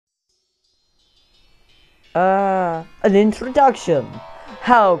An introduction.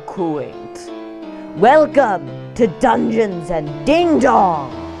 How quaint. Welcome to Dungeons and Ding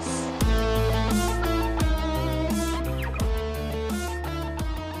Dongs.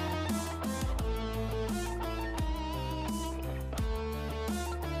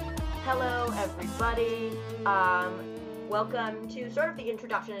 Hello, everybody. Welcome to sort of the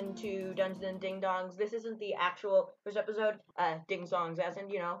introduction to Dungeons and Ding Dongs. This isn't the actual first episode, Ding Dongs, as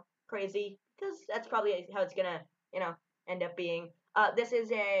in, crazy, because that's probably how it's gonna, end up being. This is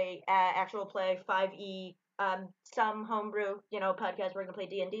a actual play 5e, some homebrew, podcast. We're gonna play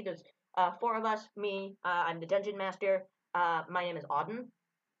D&D. There's four of us. Me, I'm the dungeon master. My name is Auden.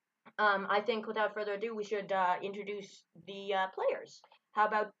 I think without further ado, we should introduce the players. How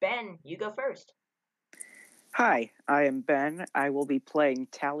about Ben? You go first. Hi, I am Ben. I will be playing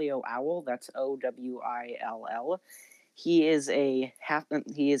Talio Owl. That's Owill. He is a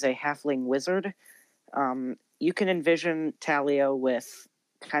halfling wizard. You can envision Talio with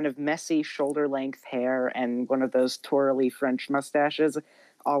kind of messy shoulder-length hair and one of those twirly French mustaches,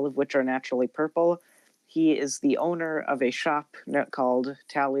 all of which are naturally purple. He is the owner of a shop called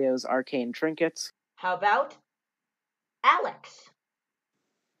Talio's Arcane Trinkets. How about Alex?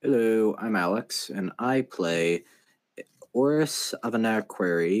 Hello, I'm Alex, and I play Oris of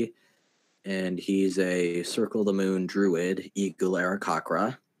Anarquary, and he's a Circle the Moon druid, Eagle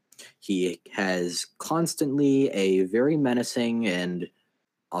Arakakra. He has constantly a very menacing and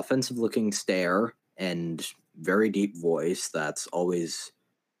offensive-looking stare and very deep voice that's always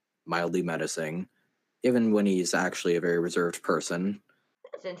mildly menacing, even when he's actually a very reserved person.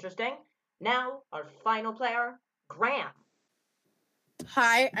 That's interesting. Now, our final player, Graham.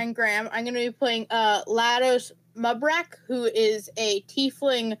 Hi, I'm Graham. I'm going to be playing Lados Mubrak, who is a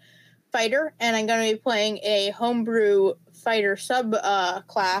tiefling fighter, and I'm going to be playing a homebrew fighter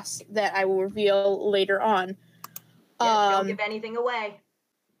class that I will reveal later on. Yes, don't give anything away.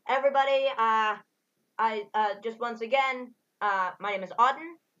 Everybody, I just once again, my name is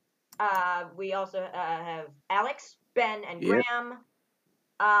Auden. We also have Alex, Ben, and Graham.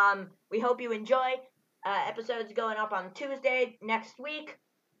 We hope you enjoy. Episodes going up on Tuesday next week.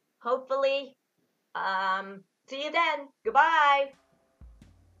 Hopefully. See you then. Goodbye.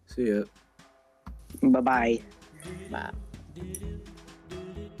 See ya. Bye-bye. Bye.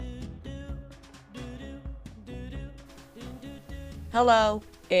 Hello,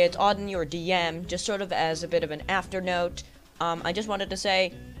 it's Auden, your DM. Just sort of as a bit of an afternote, I just wanted to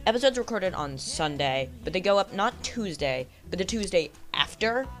say, episodes recorded on Sunday, but they go up not Tuesday, but the Tuesday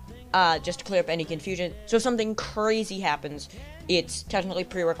after. Just to clear up any confusion. So if something crazy happens, it's technically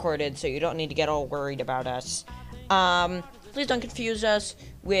pre-recorded, so you don't need to get all worried about us. Please don't confuse us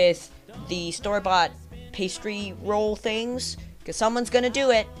with the store-bought pastry roll things, because someone's gonna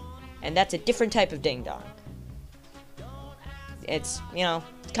do it, and that's a different type of ding-dong. It's,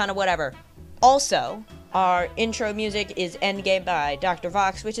 kind of whatever. Also, our intro music is Endgame by Dr.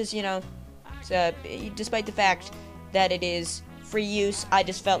 Vox, which is, despite the fact that it is free use, I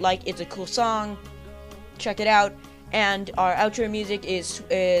just felt like it's a cool song. Check it out. And our outro music is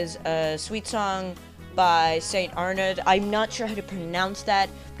a sweet song by St. Arnaud. I'm not sure how to pronounce that,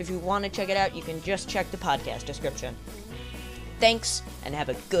 but if you want to check it out, you can just check the podcast description. Thanks, and have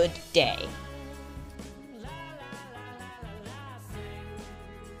a good day.